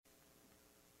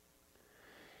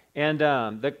And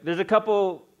there's a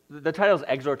couple, the title's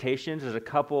exhortations. There's a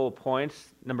couple points.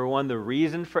 Number one, the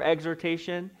reason for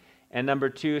exhortation. And number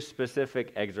two,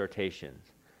 specific exhortations.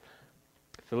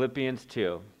 Philippians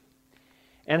 2.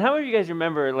 And how many of you guys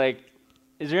remember,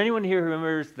 is there anyone here who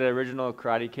remembers the original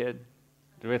Karate Kid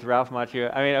with Ralph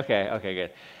Macchio? I mean, okay,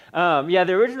 good. Yeah,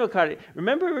 the original Karate,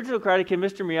 remember original Karate Kid,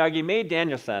 Mr. Miyagi made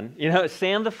Daniel-san,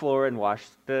 sand the floor and wash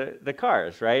the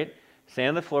cars, right?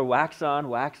 Sand the floor, wax on,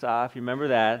 wax off, you remember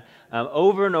that?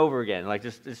 Over and over again,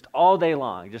 just all day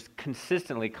long, just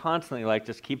consistently, constantly,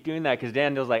 just keep doing that, because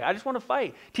Daniel's like, I just want to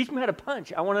fight. Teach me how to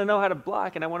punch. I want to know how to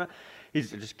block, and I want to,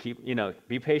 he's just keep,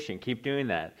 be patient, keep doing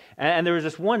that. And there was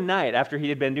this one night after he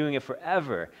had been doing it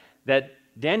forever that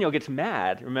Daniel gets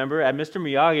mad, remember, at Mr.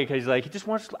 Miyagi, because he's like, I just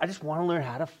want to learn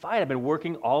how to fight. I've been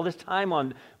working all this time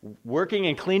on working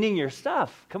and cleaning your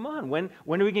stuff. Come on, when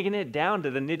are we going to get down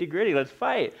to the nitty-gritty? Let's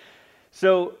fight.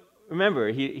 So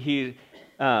remember,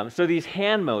 so these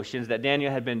hand motions that Daniel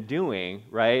had been doing,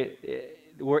 right,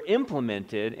 were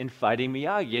implemented in fighting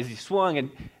Miyagi as he swung,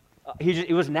 and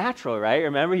it was natural, right?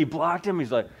 Remember, he blocked him. He's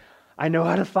like, I know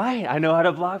how to fight. I know how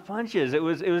to block punches. It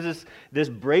was this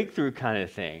breakthrough kind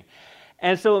of thing.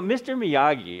 And so Mr.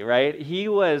 Miyagi, right, he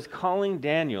was calling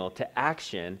Daniel to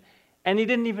action, and he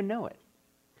didn't even know it.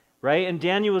 Right? And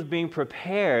Daniel was being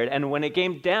prepared, and when it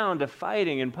came down to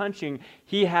fighting and punching,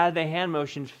 he had the hand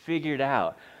motions figured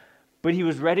out. But he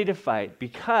was ready to fight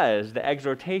because the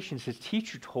exhortations his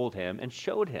teacher told him and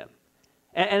showed him.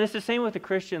 And it's the same with the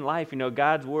Christian life.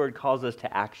 God's word calls us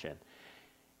to action.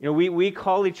 We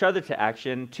call each other to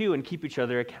action too and keep each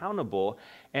other accountable,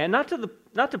 and not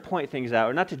to point things out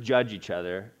or not to judge each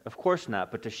other, of course not,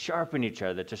 but to sharpen each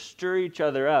other, to stir each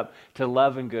other up to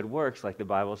love and good works like the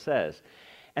Bible says.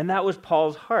 And that was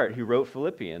Paul's heart, who wrote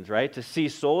Philippians, right? To see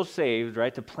souls saved,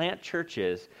 right? To plant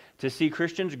churches, to see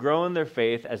Christians grow in their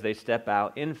faith as they step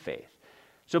out in faith.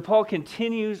 So Paul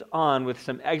continues on with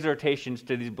some exhortations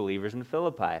to these believers in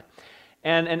Philippi.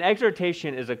 And an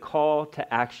exhortation is a call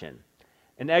to action.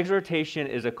 An exhortation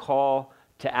is a call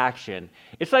to action.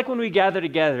 It's like when we gather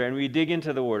together and we dig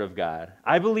into the Word of God.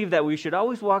 I believe that we should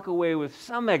always walk away with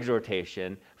some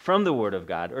exhortation from the Word of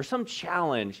God or some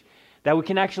challenge that we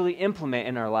can actually implement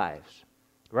in our lives,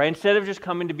 right? Instead of just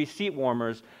coming to be seat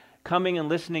warmers, coming and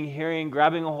listening, hearing,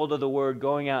 grabbing a hold of the Word,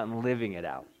 going out and living it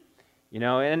out,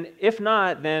 And if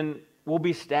not, then we'll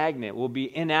be stagnant, we'll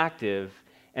be inactive,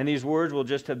 and these words will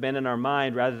just have been in our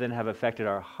mind rather than have affected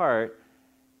our heart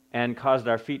and caused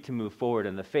our feet to move forward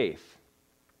in the faith.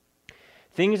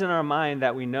 Things in our mind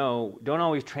that we know don't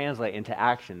always translate into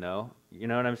action, though. You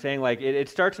know what I'm saying? It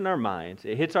starts in our minds,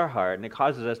 it hits our heart, and it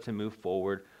causes us to move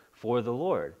forward for the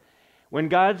Lord. When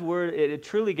God's word, it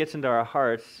truly gets into our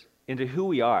hearts, into who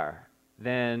we are,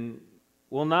 then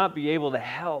we'll not be able to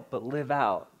help but live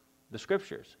out the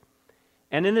scriptures.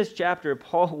 And in this chapter,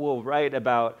 Paul will write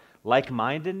about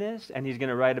like-mindedness, and he's going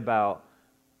to write about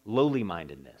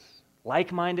lowly-mindedness.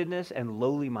 Like-mindedness and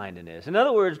lowly-mindedness. In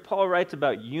other words, Paul writes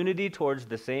about unity towards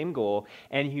the same goal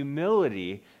and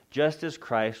humility, just as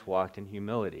Christ walked in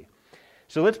humility.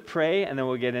 So let's pray, and then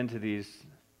we'll get into these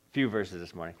few verses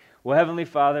this morning. Well, Heavenly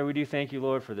Father, we do thank you,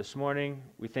 Lord, for this morning.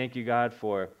 We thank you, God,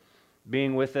 for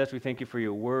being with us. We thank you for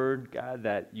your word, God,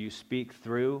 that you speak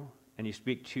through and you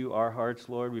speak to our hearts,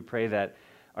 Lord. We pray that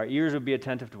our ears would be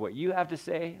attentive to what you have to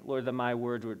say, Lord, that my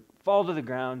words would fall to the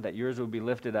ground, that yours would be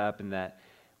lifted up, and that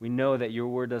we know that your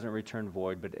word doesn't return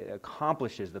void, but it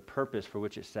accomplishes the purpose for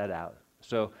which it set out.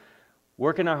 So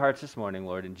work in our hearts this morning,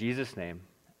 Lord. In Jesus' name,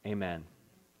 amen.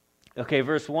 Okay,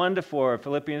 verse 1 to 4 of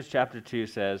Philippians chapter 2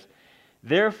 says,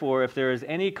 Therefore, if there is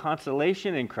any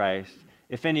consolation in Christ,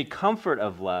 if any comfort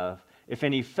of love, if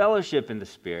any fellowship in the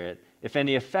Spirit, if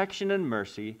any affection and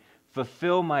mercy,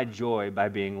 fulfill my joy by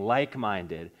being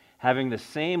like-minded, having the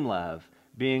same love,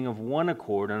 being of one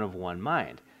accord and of one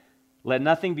mind. Let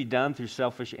nothing be done through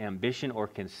selfish ambition or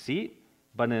conceit,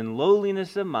 but in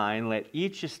lowliness of mind let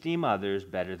each esteem others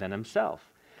better than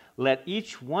himself. Let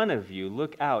each one of you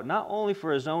look out not only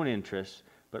for his own interests,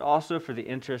 but also for the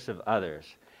interests of others.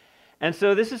 And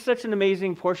so this is such an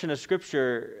amazing portion of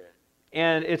Scripture,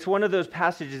 and it's one of those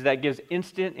passages that gives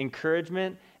instant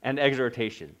encouragement and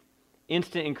exhortation.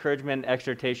 Instant encouragement and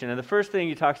exhortation. And the first thing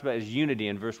he talks about is unity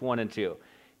in verse 1 and 2.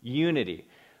 Unity.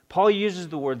 Paul uses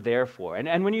the word therefore.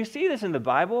 And when you see this in the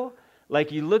Bible,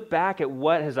 you look back at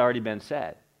what has already been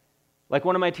said. Like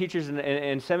one of my teachers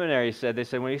in seminary said, they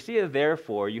said, when you see a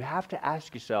therefore, you have to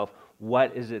ask yourself,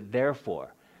 what is it there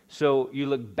for? So you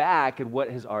look back at what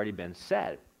has already been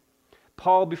said.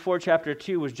 Paul, before chapter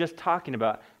 2, was just talking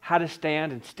about how to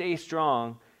stand and stay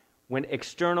strong when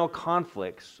external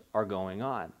conflicts are going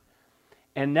on.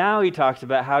 And now he talks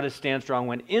about how to stand strong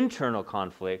when internal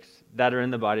conflicts that are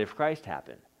in the body of Christ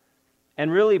happen.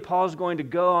 And really, Paul's going to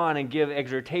go on and give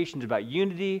exhortations about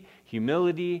unity,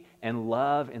 humility, and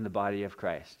love in the body of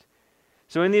Christ.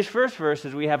 So in these first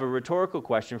verses, we have a rhetorical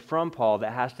question from Paul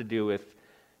that has to do with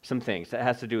some things. That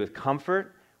has to do with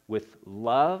comfort, with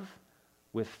love,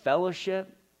 with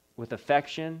fellowship, with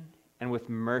affection, and with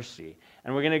mercy.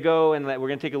 And we're going to go and we're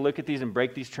going to take a look at these and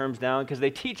break these terms down because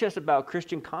they teach us about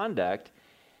Christian conduct,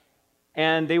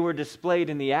 and they were displayed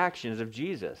in the actions of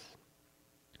Jesus.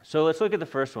 So let's look at the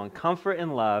first one, comfort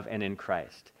in love and in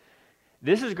Christ.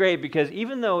 This is great because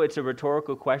even though it's a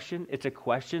rhetorical question, it's a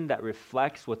question that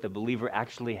reflects what the believer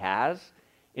actually has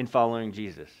in following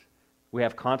Jesus. We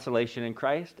have consolation in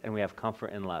Christ and we have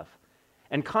comfort in love.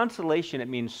 And consolation, it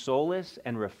means solace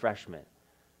and refreshment.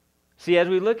 See, as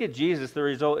we look at Jesus, the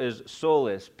result is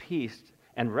solace, peace,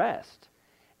 and rest.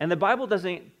 And the Bible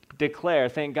doesn't declare,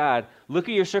 thank God, look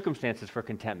at your circumstances for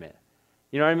contentment.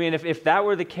 You know what I mean? If that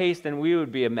were the case, then we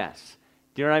would be a mess.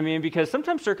 Do you know what I mean? Because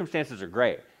sometimes circumstances are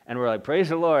great, and we're like, praise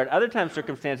the Lord. Other times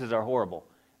circumstances are horrible,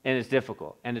 and it's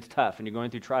difficult, and it's tough, and you're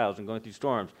going through trials and going through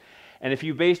storms. And if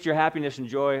you based your happiness and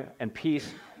joy and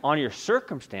peace on your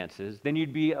circumstances, then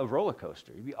you'd be a roller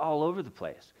coaster. You'd be all over the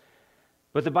place.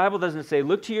 But the Bible doesn't say,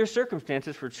 look to your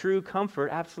circumstances for true comfort.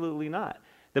 Absolutely not.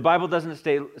 The Bible doesn't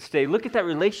say, look at that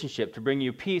relationship to bring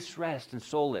you peace, rest, and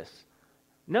solace.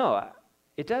 No,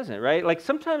 it doesn't, right? Like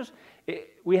sometimes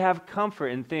we have comfort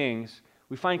in things,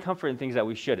 we find comfort in things that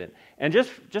we shouldn't. And just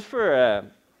for a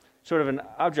sort of an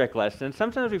object lesson,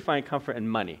 sometimes we find comfort in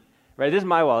money, right? This is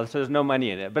my wallet, so there's no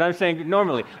money in it. But I'm saying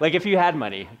normally, like if you had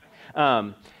money,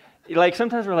 like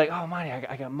sometimes we're like, oh, money,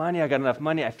 I got money, I got enough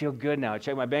money, I feel good now. I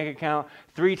checked my bank account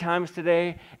 3 times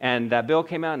today, and that bill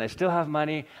came out, and I still have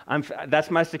money.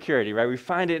 That's my security, right? We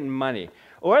find it in money.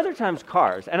 Or other times,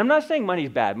 cars. And I'm not saying money's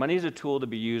bad. Money is a tool to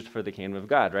be used for the kingdom of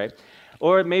God, right?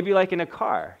 Or maybe like in a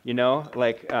car, you know,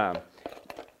 like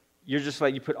you're just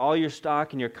like, you put all your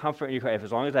stock and your comfort in your car. If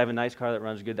as long as I have a nice car that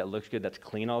runs good, that looks good, that's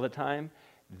clean all the time,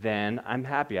 then I'm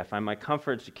happy. I find my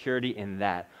comfort and security in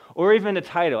that. Or even a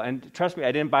title. And trust me,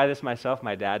 I didn't buy this myself.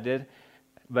 My dad did.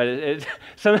 But it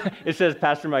says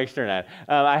Pastor Mike Stern.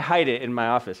 I hide it in my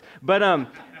office. But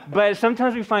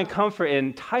sometimes we find comfort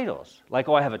in titles. Like,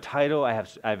 oh, I have a title, I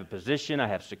have a position, I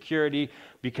have security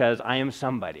because I am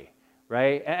somebody,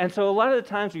 right? And so a lot of the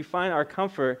times we find our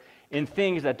comfort in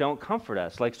things that don't comfort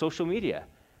us, like social media.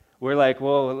 We're like,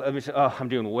 well, let me say, oh, I'm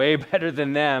doing way better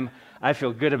than them. I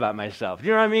feel good about myself. Do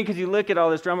you know what I mean? Because you look at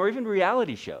all this drama, or even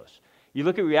reality shows. You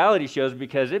look at reality shows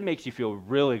because it makes you feel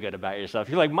really good about yourself.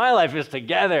 You're like, my life is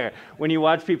together when you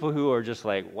watch people who are just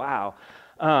like, wow.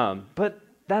 But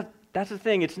that's the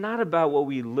thing. It's not about what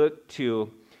we look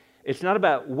to. It's not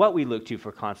about what we look to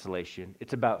for consolation.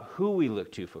 It's about who we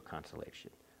look to for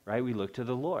consolation, right? We look to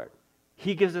the Lord.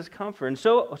 He gives us comfort. And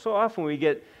so often we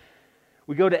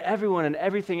go to everyone and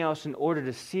everything else in order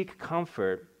to seek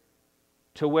comfort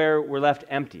to where we're left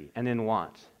empty and in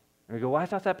want. And we go, well, I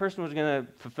thought that person was going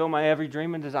to fulfill my every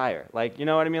dream and desire. Like, you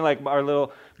know what I mean? Like our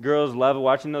little girls love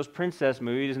watching those princess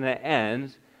movies, and it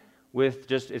ends with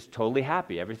just, it's totally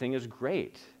happy. Everything is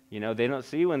great. You know, they don't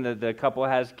see when the couple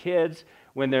has kids,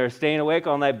 when they're staying awake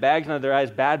all night, bags under their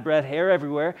eyes, bad breath, hair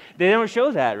everywhere. They don't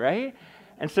show that, right?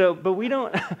 And so, but we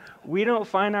don't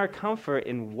find our comfort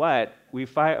in what, we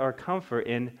find our comfort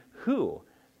in who,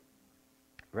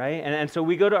 right? And so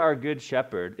we go to our good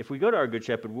shepherd. If we go to our good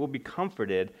shepherd, we'll be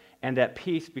comforted and at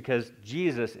peace because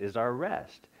Jesus is our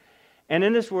rest. And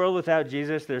in this world without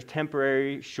Jesus, there's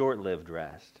temporary, short-lived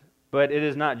rest, but it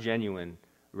is not genuine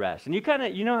rest. And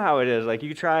you know how it is. Like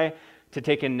you try to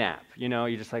take a nap, you know,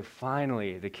 you're just like,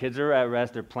 finally, the kids are at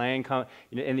rest, they're playing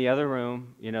in the other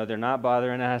room, you know, they're not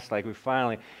bothering us, like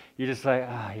you're just like,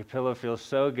 your pillow feels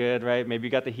so good, right? Maybe you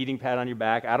got the heating pad on your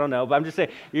back, I don't know, but I'm just saying,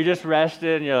 you're just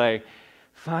rested, and you're like,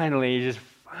 you're just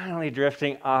finally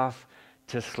drifting off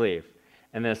to sleep.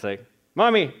 And then it's like,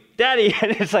 Mommy, Daddy,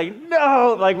 and it's like,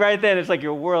 no, like right then, it's like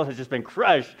your world has just been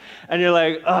crushed, and you're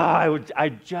like, I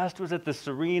just was at the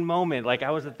serene moment, like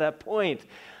I was at that point.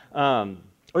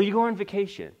 Or you go on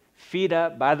vacation, feet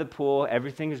up by the pool,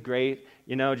 everything's great,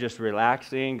 you know, just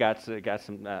relaxing, got some,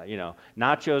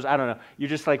 nachos, I don't know. You're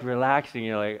just like relaxing,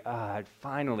 you're like, I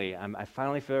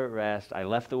finally feel at rest, I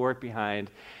left the work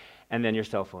behind, and then your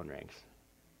cell phone rings.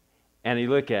 And you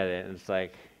look at it, and it's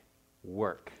like,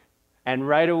 work. And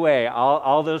right away,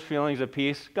 all those feelings of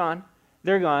peace, gone,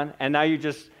 they're gone, and now you're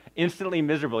just instantly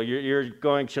miserable. You're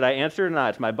going, should I answer or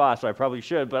not? It's my boss, so I probably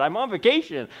should, but I'm on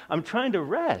vacation. I'm trying to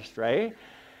rest, right?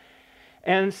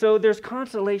 And so there's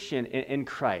consolation in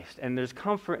Christ, and there's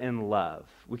comfort in love.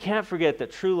 We can't forget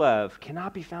that true love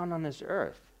cannot be found on this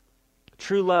earth.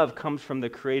 True love comes from the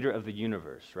creator of the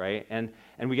universe, right? And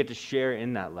we get to share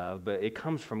in that love, but it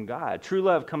comes from God. True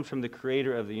love comes from the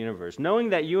creator of the universe. Knowing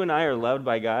that you and I are loved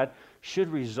by God should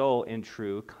result in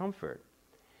true comfort.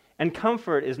 And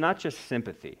comfort is not just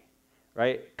sympathy,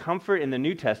 right? Comfort in the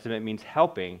New Testament means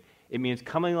helping, it means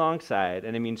coming alongside,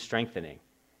 and it means strengthening.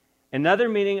 Another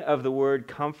meaning of the word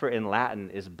comfort in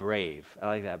Latin is brave. I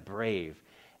like that, brave.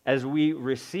 As we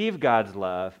receive God's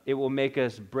love, it will make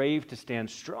us brave to stand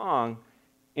strong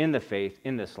in the faith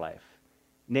in this life.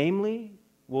 Namely,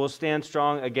 we'll stand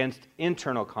strong against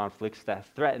internal conflicts that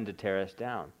threaten to tear us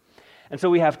down. And so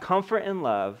we have comfort in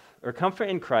love, or comfort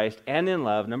in Christ and in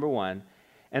love, number one.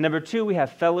 And number two, we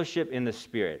have fellowship in the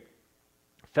Spirit.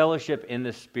 Fellowship in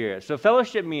the Spirit. So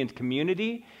fellowship means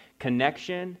community,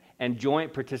 connection, and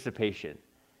joint participation.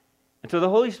 And so the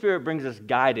Holy Spirit brings us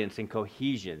guidance and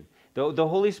cohesion. The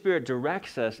Holy Spirit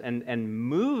directs us and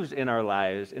moves in our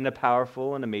lives in a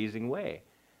powerful and amazing way.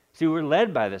 See, we're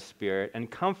led by the Spirit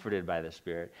and comforted by the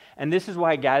Spirit. And this is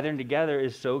why gathering together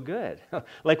is so good.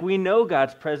 Like we know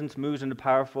God's presence moves in a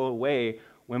powerful way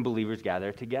when believers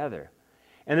gather together.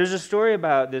 And there's a story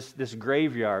about this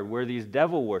graveyard where these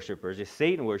devil worshipers, these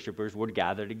Satan worshipers, would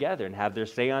gather together and have their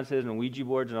seances and Ouija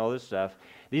boards and all this stuff.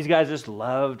 These guys just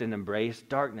loved and embraced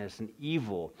darkness and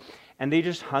evil. And they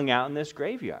just hung out in this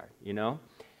graveyard, you know?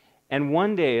 And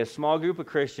one day, a small group of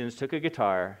Christians took a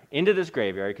guitar into this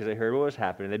graveyard because they heard what was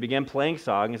happening. They began playing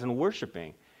songs and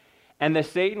worshiping. And the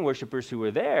Satan worshipers who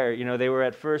were there, you know, they were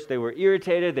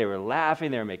irritated, they were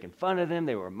laughing, they were making fun of them,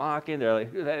 they were mocking. They're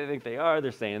like, who do they think they are?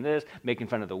 They're saying this, making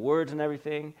fun of the words and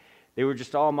everything. They were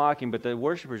just all mocking, but the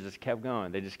worshipers just kept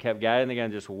going. They just kept gathering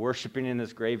again, just worshiping in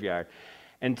this graveyard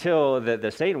until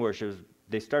the Satan worshipers,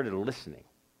 they started listening.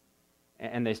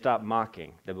 And they stopped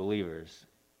mocking the believers.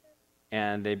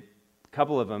 And a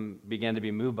couple of them began to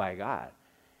be moved by God.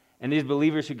 And these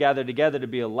believers who gathered together to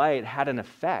be a light had an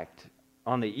effect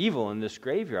on the evil in this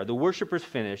graveyard. The worshipers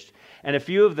finished, and a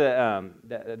few of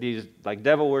these like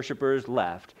devil worshipers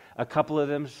left. A couple of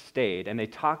them stayed, and they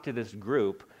talked to this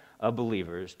group of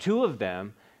believers. Two of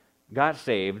them got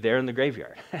saved there in the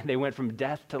graveyard. They went from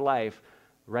death to life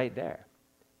right there.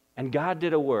 And God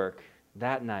did a work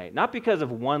that night, not because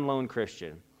of one lone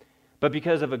Christian, but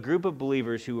because of a group of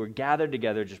believers who were gathered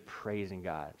together just praising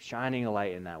God, shining a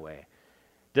light in that way.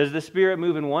 Does the Spirit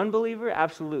move in one believer?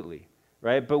 Absolutely,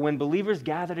 right? But when believers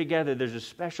gather together, there's a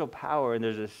special power and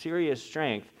there's a serious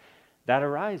strength that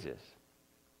arises.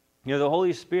 You know, the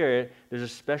Holy Spirit, there's a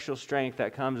special strength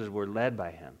that comes as we're led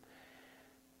by Him.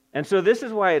 And so this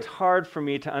is why it's hard for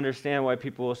me to understand why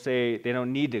people will say they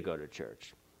don't need to go to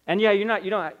church. And yeah, you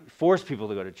don't force people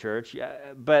to go to church,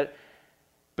 but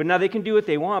now they can do what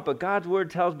they want, but God's word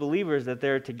tells believers that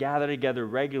they're to gather together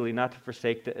regularly, not to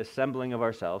forsake the assembling of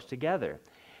ourselves together.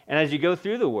 And as you go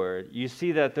through the word, you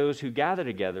see that those who gather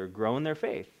together grow in their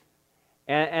faith.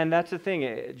 And that's the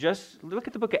thing. Just look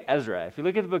at the book of Ezra. If you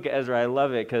look at the book of Ezra, I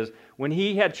love it because when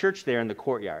he had church there in the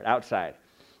courtyard outside,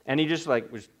 and he just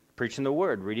was preaching the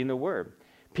word, reading the word.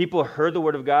 People heard the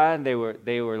word of God, and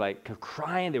they were like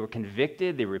crying, they were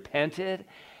convicted, they repented.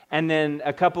 And then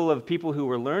a couple of people who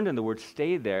were learned in the word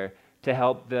stayed there to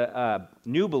help the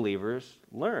new believers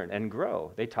learn and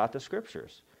grow. They taught the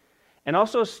scriptures. And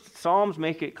also Psalms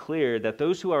make it clear that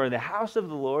those who are in the house of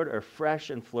the Lord are fresh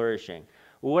and flourishing.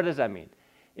 Well, what does that mean?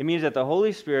 It means that the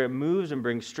Holy Spirit moves and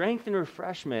brings strength and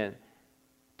refreshment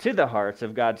to the hearts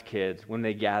of God's kids when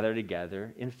they gather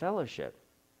together in fellowship.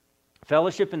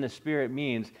 Fellowship in the Spirit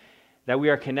means that we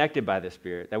are connected by the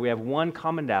Spirit, that we have one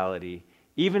commonality,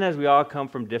 even as we all come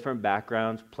from different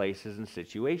backgrounds, places, and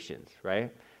situations,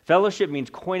 right? Fellowship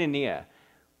means koinonia,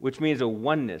 which means a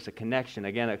oneness, a connection,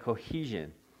 again, a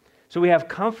cohesion. So we have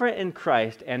comfort in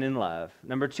Christ and in love.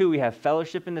 Number two, we have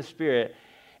fellowship in the Spirit.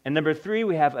 And number three,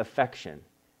 we have affection.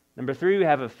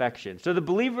 So the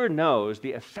believer knows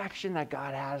the affection that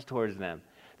God has towards them.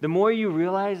 The more you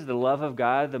realize the love of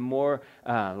God, the more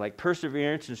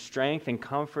perseverance and strength and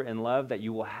comfort and love that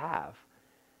you will have.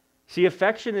 See,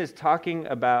 affection is talking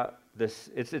about this.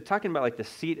 It's talking about like the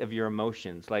seat of your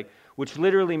emotions, which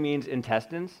literally means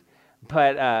intestines.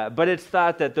 But it's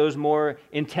thought that those more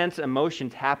intense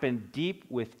emotions happen deep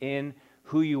within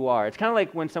who you are. It's kind of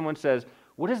like when someone says,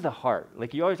 "What is the heart?"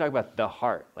 Like you always talk about the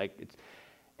heart.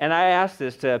 And I asked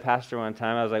this to a pastor one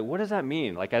time. I was like, "What does that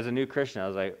mean?" Like as a new Christian, I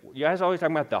was like, "You guys always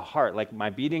talking about the heart, like my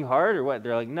beating heart, or what?"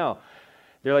 They're like, "No."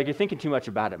 They're like, "You're thinking too much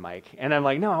about it, Mike." And I'm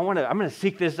like, "No, I'm going to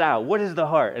seek this out. What is the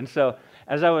heart?" And so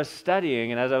as I was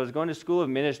studying and as I was going to school of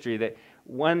ministry, that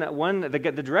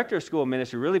the director of school of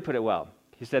ministry really put it well.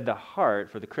 He said the heart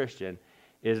for the Christian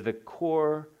is the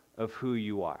core of who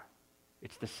you are.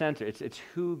 It's the center. It's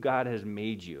who God has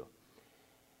made you.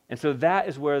 And so that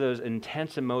is where those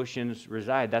intense emotions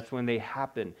reside. That's when they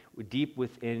happen deep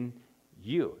within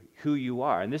you, who you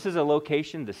are. And this is a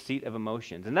location, the seat of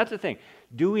emotions. And that's the thing.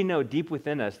 Do we know deep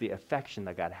within us the affection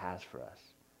that God has for us?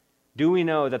 Do we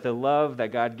know that the love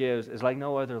that God gives is like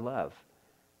no other love?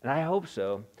 And I hope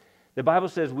so. The Bible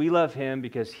says we love him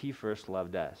because he first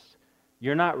loved us.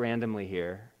 You're not randomly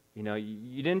here.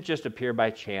 You didn't just appear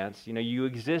by chance. You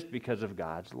exist because of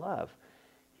God's love.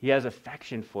 He has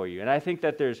affection for you. And I think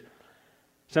that there's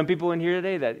some people in here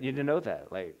today that need to know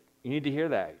that. Like, you need to hear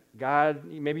that. God,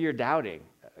 maybe you're doubting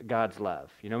God's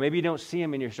love. Maybe you don't see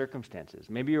him in your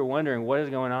circumstances. Maybe you're wondering what is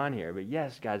going on here. But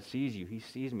yes, God sees you. He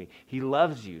sees me. He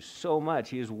loves you so much.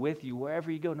 He is with you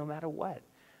wherever you go, no matter what.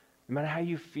 No matter how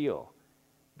you feel.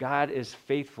 God is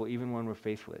faithful even when we're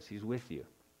faithless. He's with you.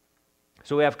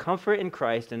 So we have comfort in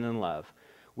Christ and in love.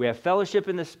 We have fellowship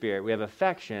in the Spirit. We have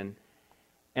affection.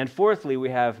 And fourthly, we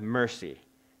have mercy.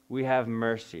 We have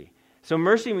mercy. So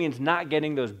mercy means not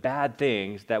getting those bad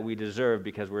things that we deserve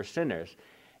because we're sinners.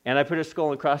 And I put a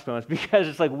skull and crossbones because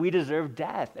it's like we deserve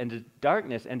death and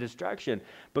darkness and destruction.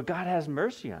 But God has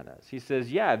mercy on us. He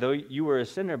says, yeah, though you were a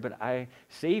sinner, but I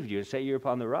saved you and set you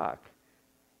upon the rock.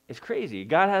 It's crazy.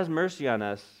 God has mercy on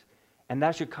us, and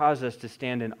that should cause us to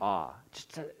stand in awe.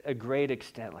 Just to a great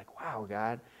extent, like, wow,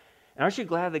 God. And aren't you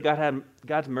glad that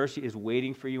God's mercy is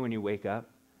waiting for you when you wake up?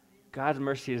 God's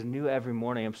mercy is new every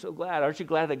morning. I'm so glad. Aren't you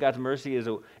glad that God's mercy is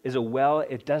a well,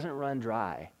 it doesn't run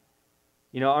dry?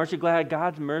 Aren't you glad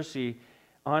God's mercy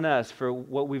on us for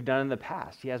what we've done in the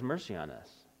past? He has mercy on us.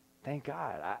 Thank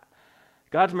God.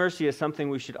 God's mercy is something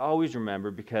we should always remember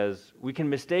because we can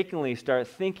mistakenly start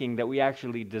thinking that we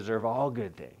actually deserve all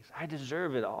good things. I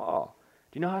deserve it all.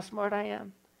 Do you know how smart I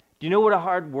am? Do you know what a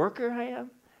hard worker I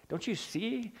am? Don't you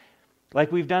see? Like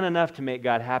we've done enough to make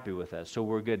God happy with us, so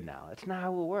we're good now. That's not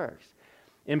how it works.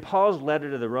 In Paul's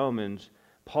letter to the Romans,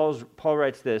 Paul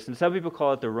writes this, and some people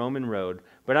call it the Roman road,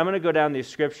 but I'm going to go down these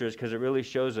scriptures because it really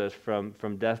shows us from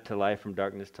death to life, from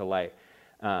darkness to light.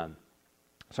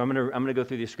 So I'm going to go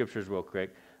through these scriptures real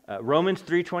quick. Romans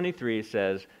 3:23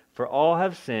 says, "For all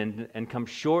have sinned and come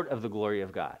short of the glory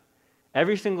of God."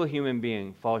 Every single human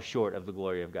being falls short of the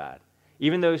glory of God.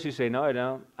 Even those who say, "No, I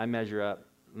don't. I measure up."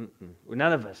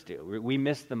 None of us do. We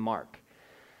miss the mark.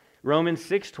 Romans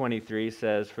 6:23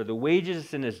 says, "For the wages of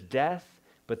sin is death,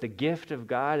 but the gift of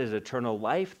God is eternal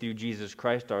life through Jesus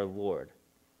Christ our Lord."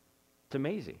 It's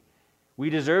amazing. We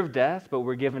deserve death, but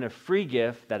we're given a free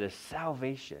gift that is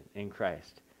salvation in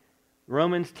Christ.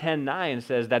 Romans 10:9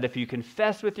 says that if you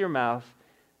confess with your mouth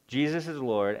Jesus is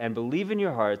Lord and believe in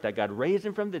your heart that God raised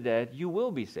him from the dead, you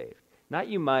will be saved. Not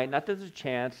you might, not there's a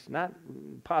chance, not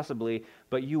possibly,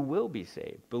 but you will be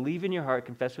saved. Believe in your heart,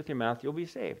 confess with your mouth, you'll be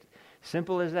saved.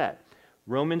 Simple as that.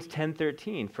 Romans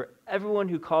 10:13, "For everyone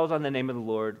who calls on the name of the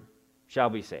Lord shall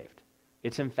be saved."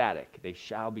 It's emphatic. They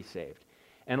shall be saved.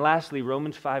 And lastly,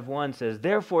 Romans 5:1 says,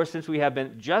 "Therefore, since we have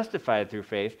been justified through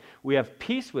faith, we have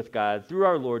peace with God through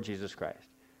our Lord Jesus Christ."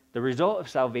 The result of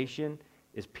salvation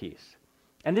is peace.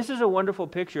 And this is a wonderful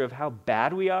picture of how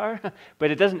bad we are, but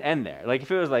it doesn't end there. Like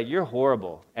if it was like, you're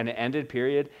horrible, and it ended,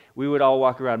 period, we would all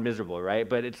walk around miserable, right?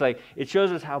 But it's like, it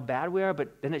shows us how bad we are,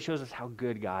 but then it shows us how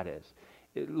good God is.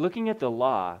 Looking at the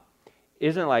law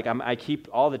isn't like I keep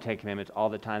all the 10 Commandments all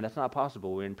the time. That's not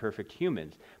possible. We're imperfect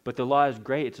humans. But the law is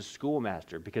great. It's a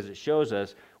schoolmaster because it shows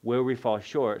us where we fall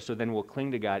short, so then we'll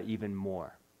cling to God even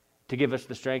more to give us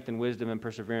the strength and wisdom and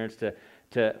perseverance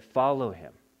to follow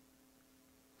him.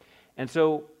 And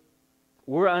so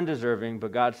we're undeserving,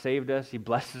 but God saved us. He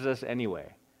blesses us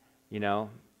anyway.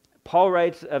 Paul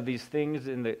writes of these things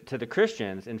to the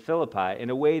Christians in Philippi in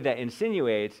a way that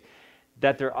insinuates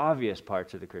that they're obvious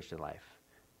parts of the Christian life.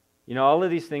 All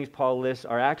of these things Paul lists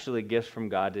are actually gifts from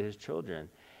God to his children.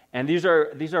 And these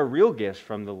are real gifts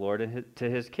from the Lord to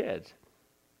his kids.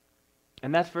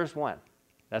 And that's verse 1.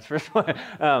 That's verse 1.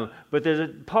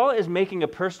 But Paul is making a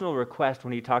personal request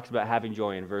when he talks about having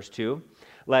joy in verse 2.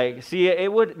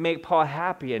 It would make Paul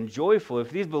happy and joyful if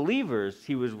these believers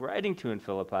he was writing to in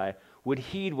Philippi would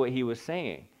heed what he was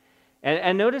saying.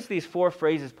 And notice these 4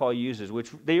 phrases Paul uses,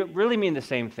 which they really mean the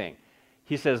same thing.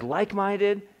 He says,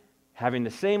 like-minded, having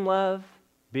the same love,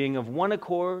 being of one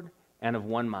accord, and of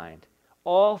one mind.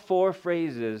 All 4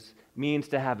 phrases means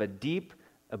to have a deep,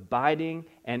 abiding,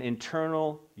 and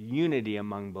internal unity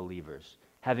among believers.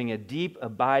 Having a deep,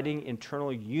 abiding,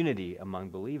 internal unity among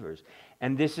believers.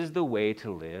 And this is the way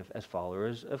to live as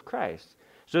followers of Christ.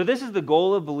 So this is the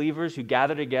goal of believers who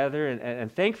gather together,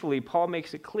 and thankfully, Paul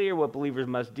makes it clear what believers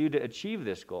must do to achieve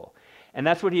this goal. And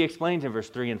that's what he explains in verse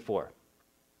 3 and 4.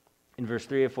 In verse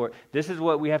 3 and 4, this is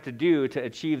what we have to do to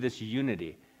achieve this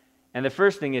unity. And the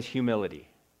first thing is humility.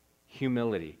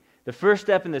 Humility. The first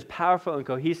step in this powerful and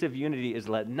cohesive unity is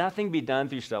let nothing be done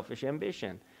through selfish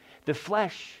ambition. The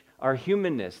flesh, our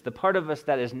humanness, the part of us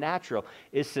that is natural,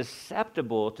 is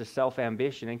susceptible to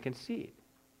self-ambition and conceit.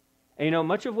 And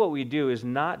much of what we do is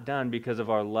not done because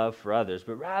of our love for others,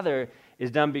 but rather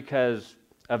is done because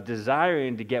of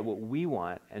desiring to get what we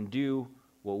want and do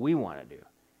what we want to do.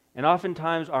 And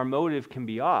oftentimes our motive can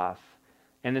be off,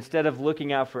 and instead of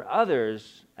looking out for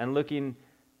others and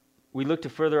we look to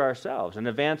further ourselves and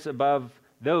advance above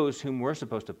those whom we're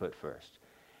supposed to put first.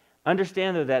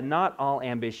 Understand, though, that not all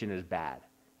ambition is bad.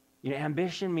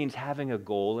 Ambition means having a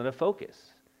goal and a focus,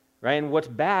 right? And what's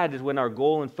bad is when our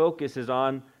goal and focus is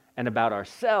on and about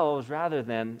ourselves rather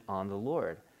than on the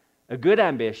Lord. A good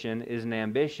ambition is an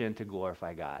ambition to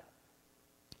glorify God.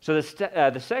 So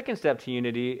the second step to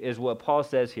unity is what Paul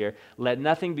says here, let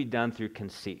nothing be done through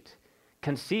conceit.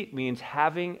 Conceit means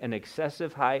having an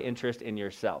excessive high interest in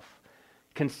yourself.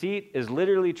 Conceit is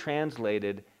literally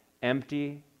translated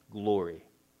empty glory.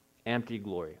 Empty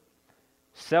glory.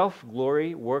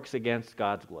 Self-glory works against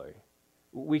God's glory.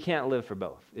 We can't live for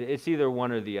both. It's either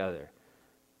one or the other.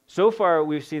 So far,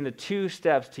 we've seen the two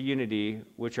steps to unity,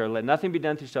 which are let nothing be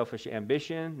done through selfish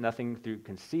ambition, nothing through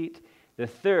conceit. The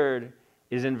third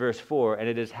is in verse 4, and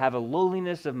it is have a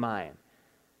lowliness of mind.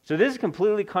 So this is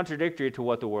completely contradictory to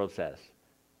what the world says.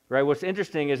 Right? What's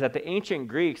interesting is that the ancient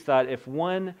Greeks thought if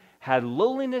one had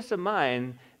lowliness of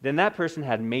mind, then that person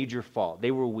had major fault.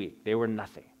 They were weak. They were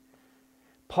nothing.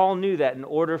 Paul knew that in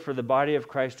order for the body of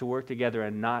Christ to work together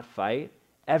and not fight,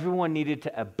 everyone needed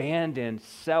to abandon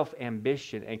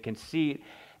self-ambition and conceit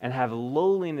and have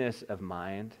lowliness of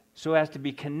mind so as to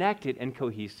be connected and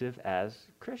cohesive as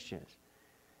Christians.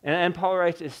 And Paul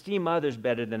writes, esteem others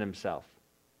better than himself.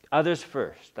 Others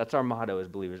first. That's our motto as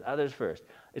believers. Others first.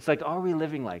 It's like, are we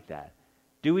living like that?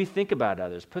 Do we think about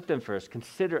others, put them first,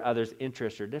 consider others'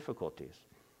 interests or difficulties?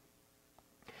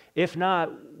 If not,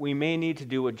 we may need to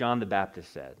do what John the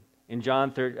Baptist said in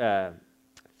John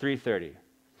 3:30.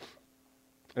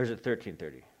 Or is it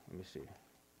 13:30? Let me see.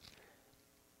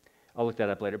 I'll look that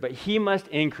up later. But he must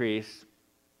increase,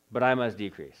 but I must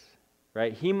decrease.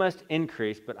 Right? He must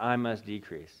increase, but I must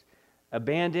decrease.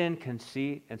 Abandon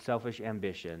conceit and selfish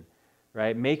ambition.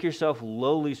 Right? Make yourself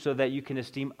lowly so that you can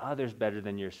esteem others better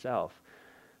than yourself.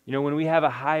 When we have a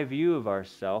high view of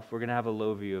ourselves, we're going to have a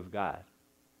low view of God.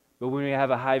 But when we have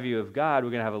a high view of God,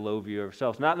 we're going to have a low view of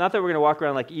ourselves. Not that we're going to walk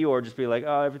around like Eeyore, just be like,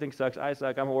 oh, everything sucks, I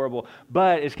suck, I'm horrible.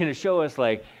 But it's going to show us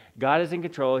like, God is in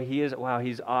control. He's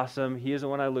awesome. He is the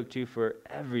one I look to for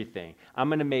everything. I'm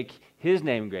going to make his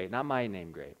name great, not my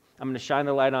name great. I'm going to shine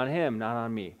the light on him, not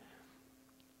on me.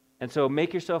 And so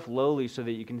make yourself lowly so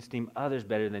that you can esteem others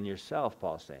better than yourself,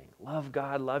 Paul's saying. Love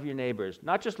God, love your neighbors,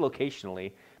 not just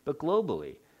locationally, but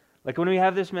globally. Like when we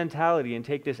have this mentality and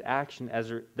take this action,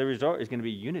 the result is going to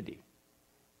be unity.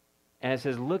 And it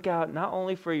says, look out not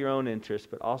only for your own interests,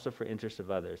 but also for interests of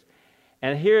others.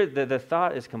 And here the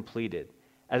thought is completed.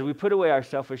 As we put away our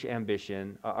selfish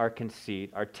ambition, our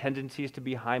conceit, our tendencies to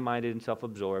be high-minded and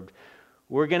self-absorbed,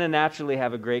 we're going to naturally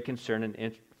have a great concern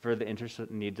for the interests and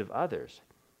needs of others.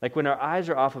 Like when our eyes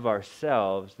are off of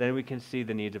ourselves, then we can see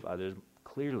the needs of others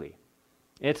clearly.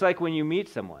 It's like when you meet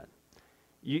someone.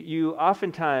 You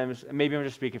oftentimes, maybe I'm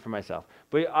just speaking for myself,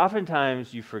 but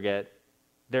oftentimes you forget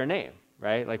their name,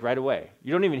 right? Like right away.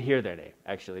 You don't even hear their name,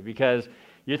 actually, because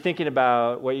you're thinking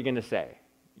about what you're going to say.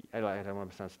 I don't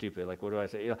want to sound stupid. Like, what do I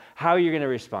say? How you're going to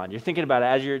respond. You're thinking about it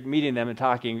as you're meeting them and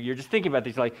talking. You're just thinking about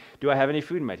these, like, do I have any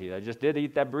food in my teeth? I just did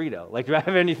eat that burrito. Like, do I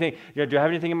have anything? Do I have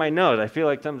anything in my nose? I feel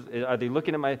like are they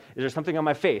looking at is there something on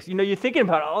my face? You're thinking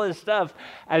about all this stuff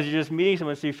as you're just meeting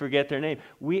someone so you forget their name.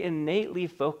 We innately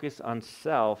focus on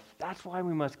self. That's why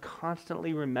we must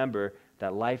constantly remember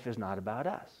that life is not about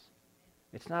us.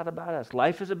 It's not about us.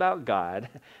 Life is about God.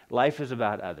 Life is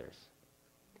about others.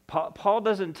 Paul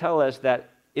doesn't tell us that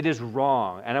it is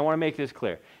wrong, and I want to make this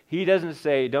clear. He doesn't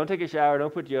say, don't take a shower,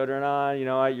 don't put deodorant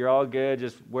on, you're all good,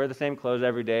 just wear the same clothes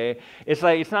every day. It's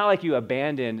not like you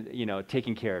abandon,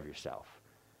 taking care of yourself.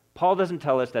 Paul doesn't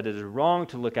tell us that it is wrong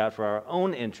to look out for our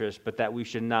own interests, but that we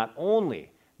should not only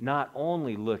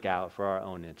look out for our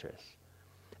own interests.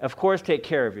 Of course, take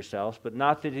care of yourselves, but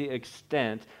not to the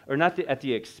extent, or not at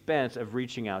the expense of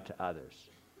reaching out to others.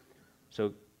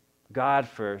 So God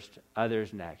first,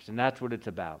 others next, and that's what it's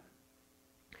about.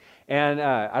 And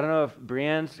I don't know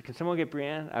if can someone get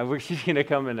Brianne? She's going to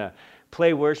come and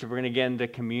play worship. We're going to get into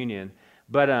communion.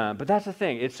 But that's the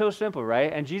thing. It's so simple,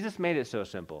 right? And Jesus made it so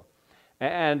simple.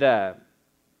 And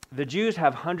the Jews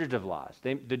have hundreds of laws.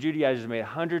 The Judaizers made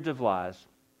hundreds of laws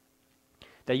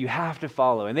that you have to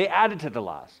follow. And they added to the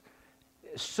laws.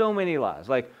 So many laws.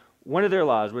 Like one of their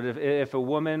laws would, if a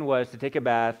woman was to take a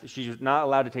bath, she's not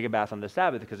allowed to take a bath on the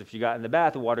Sabbath, because if she got in the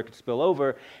bath, the water could spill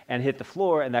over and hit the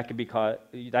floor, and that could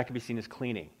be seen as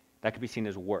cleaning. That could be seen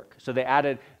as work. So they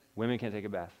added, women can't take a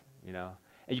bath, you know.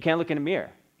 And you can't look in a mirror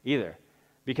either.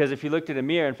 Because if you looked at a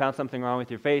mirror and found something wrong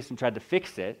with your face and tried to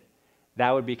fix it,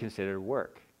 that would be considered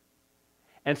work.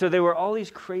 And so there were all these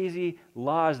crazy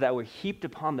laws that were heaped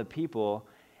upon the people,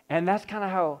 and that's kind of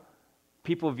how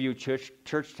people view church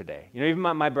today. You know, even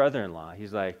my brother-in-law,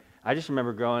 he's like, I just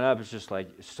remember growing up, it's just like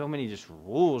so many just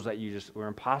rules that you just were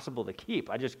impossible to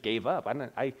keep. I just gave up.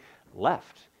 I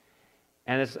left.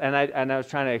 And I was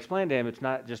trying to explain to him, it's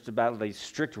not just about these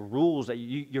strict rules that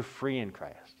you're free in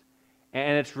Christ.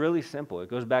 And it's really simple. It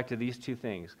goes back to these two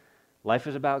things. Life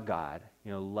is about God,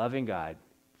 you know, loving God,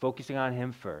 focusing on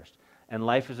Him first. And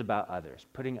life is about others,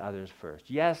 putting others first.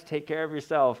 Yes, take care of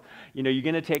yourself. You know, you're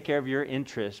going to take care of your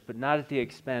interests, but not at the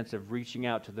expense of reaching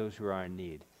out to those who are in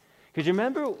need. Because you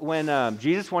remember when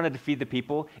Jesus wanted to feed the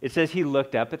people, it says He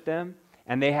looked up at them,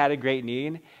 and they had a great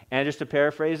need. And just to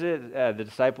paraphrase it, the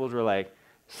disciples were like,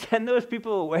 send those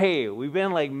people away. We've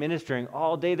been like ministering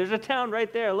all day. There's a town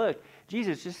right there. Look,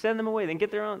 Jesus, just send them away. They can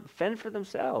get their own, fend for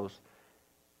themselves.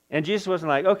 And Jesus wasn't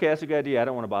like, okay, that's a good idea. I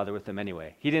don't want to bother with them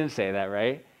anyway. He didn't say that,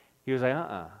 right? He was like,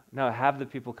 no, have the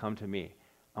people come to me.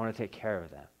 I want to take care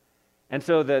of them. And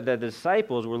so the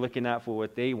disciples were looking out for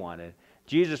what they wanted.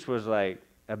 Jesus was like,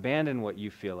 abandon what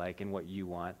you feel like and what you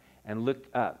want, and look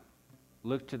up.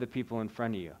 Look to the people in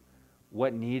front of you.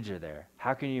 What needs are there?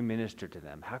 How can you minister to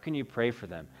them? How can you pray for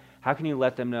them? How can you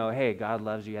let them know, hey, God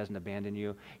loves you, He hasn't abandoned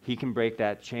you. He can break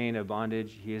that chain of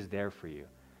bondage. He is there for you.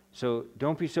 So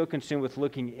don't be so consumed with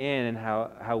looking in and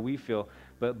how we feel,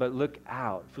 but look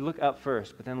out. Look up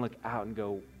first, but then look out and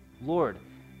go, Lord,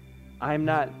 I'm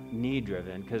not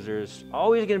need-driven, because there's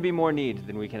always going to be more needs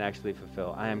than we can actually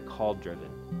fulfill. I am called-driven.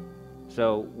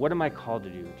 So what am I called to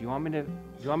do? Do you want me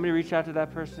to reach out to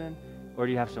that person, or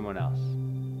do you have someone else?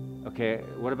 Okay,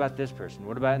 what about this person?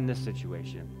 What about in this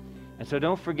situation? And so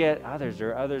don't forget others. There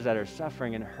are others that are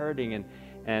suffering and hurting,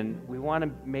 and we want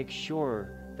to make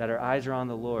sure that our eyes are on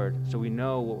the Lord, so we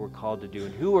know what we're called to do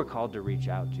and who we're called to reach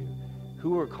out to,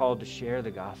 who we're called to share the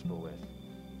gospel with.